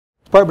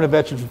Department of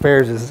Veterans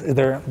Affairs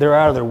they're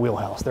out of their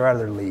wheelhouse. They're out of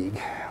their league.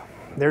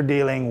 They're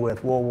dealing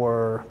with World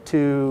War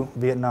II,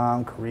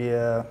 Vietnam,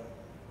 Korea,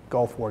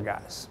 Gulf War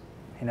guys,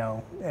 you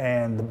know,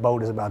 and the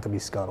boat is about to be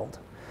scuttled.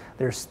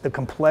 There's the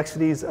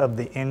complexities of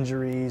the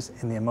injuries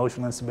and the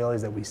emotional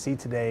instabilities that we see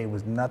today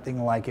was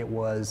nothing like it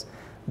was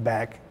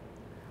back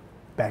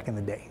in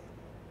the day,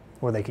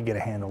 where they could get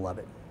a handle of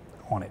it,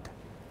 on it.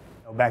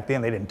 Back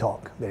then, they didn't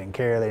talk. They didn't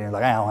care. They didn't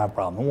like, I don't have a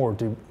problem.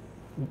 World War II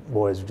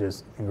boys are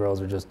just, and girls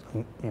are just,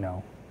 you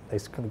know, they're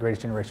the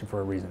greatest generation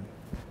for a reason.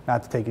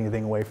 Not to take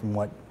anything away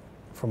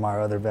from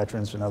our other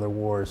veterans and other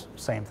wars,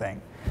 same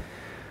thing.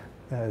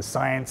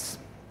 Science,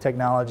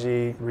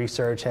 technology,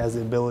 research has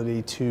the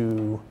ability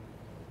to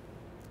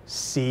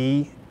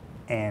see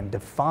and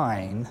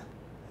define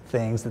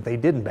things that they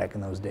didn't back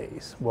in those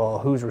days. Well,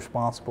 who's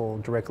responsible,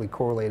 directly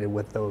correlated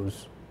with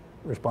those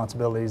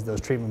responsibilities,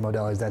 those treatment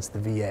modalities? That's the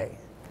VA.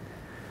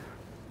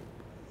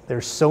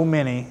 There's so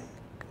many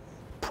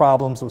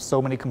problems with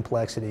so many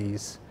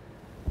complexities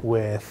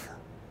with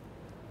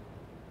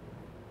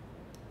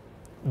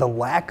the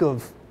lack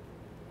of,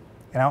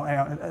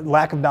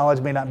 lack of knowledge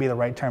may not be the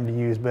right term to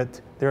use,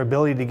 but their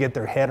ability to get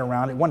their head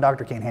around it. One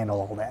doctor can't handle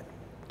all that.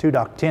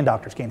 10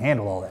 doctors can't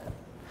handle all that.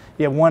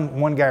 You have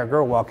one guy or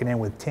girl walking in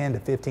with 10 to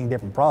 15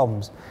 different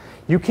problems.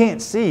 You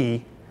can't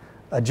see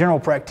a general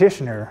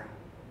practitioner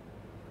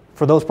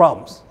for those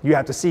problems. You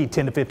have to see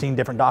 10 to 15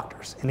 different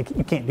doctors, and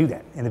you can't do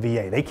that in the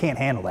VA. They can't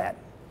handle that.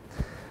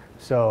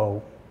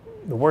 So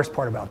the worst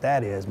part about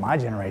that is my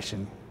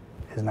generation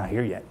is not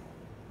here yet.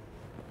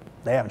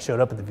 They haven't showed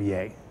up at the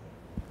VA,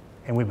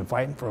 and we've been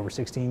fighting for over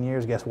 16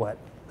 years. Guess what?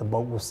 The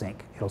boat will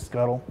sink. It'll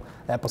scuttle.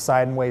 That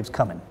Poseidon wave's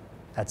coming.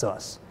 That's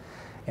us,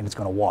 and it's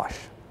going to wash.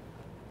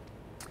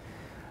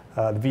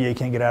 The VA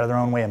can't get out of their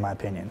own way, in my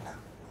opinion.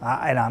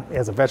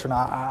 As a veteran,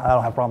 I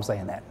don't have a problem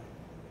saying that.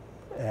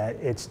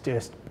 It's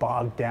just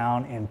bogged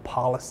down in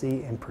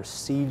policy and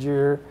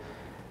procedure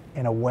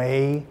in a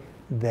way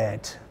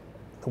that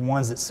the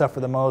ones that suffer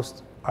the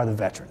most are the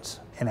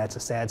veterans, and that's a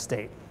sad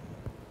state.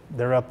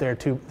 They're up there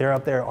too. They're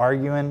up there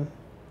arguing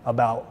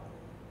about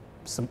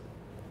some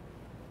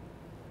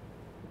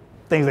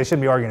things they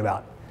shouldn't be arguing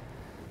about.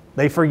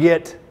 They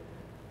forget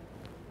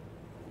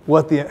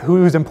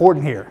who's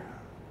important here.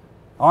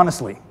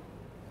 Honestly,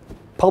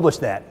 publish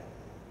that.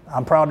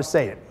 I'm proud to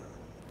say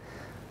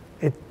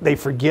it. They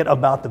forget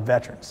about the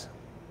veterans,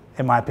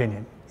 in my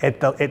opinion,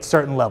 at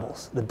certain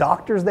levels. The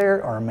doctors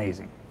there are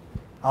amazing.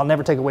 I'll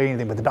never take away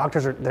anything, but the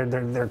doctors are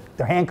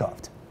they're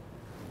handcuffed,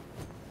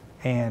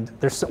 and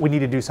we need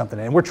to do something,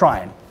 and we're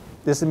trying.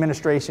 This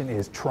administration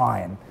is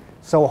trying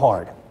so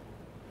hard,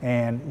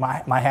 and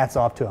my hat's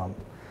off to them.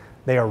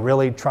 They are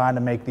really trying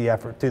to make the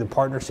effort through the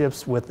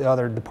partnerships with the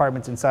other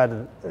departments inside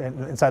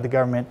the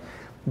government.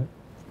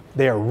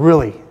 They are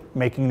really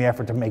making the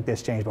effort to make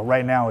this change, but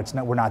right now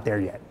we're not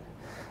there yet.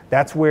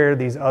 That's where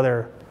these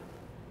other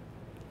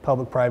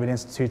public-private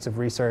institutes of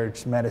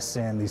research,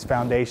 medicine, these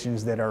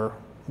foundations that are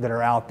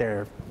out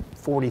there,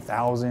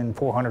 40,000,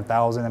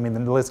 400,000. I mean,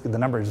 the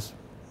numbers,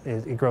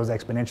 it grows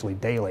exponentially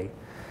daily.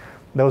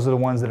 Those are the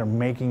ones that are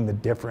making the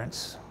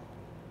difference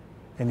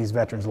in these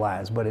veterans'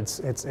 lives, but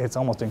it's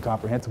almost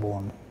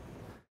incomprehensible.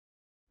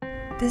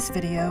 This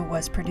video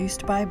was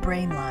produced by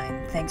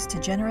BrainLine thanks to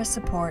generous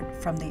support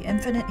from the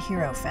Infinite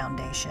Hero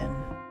Foundation.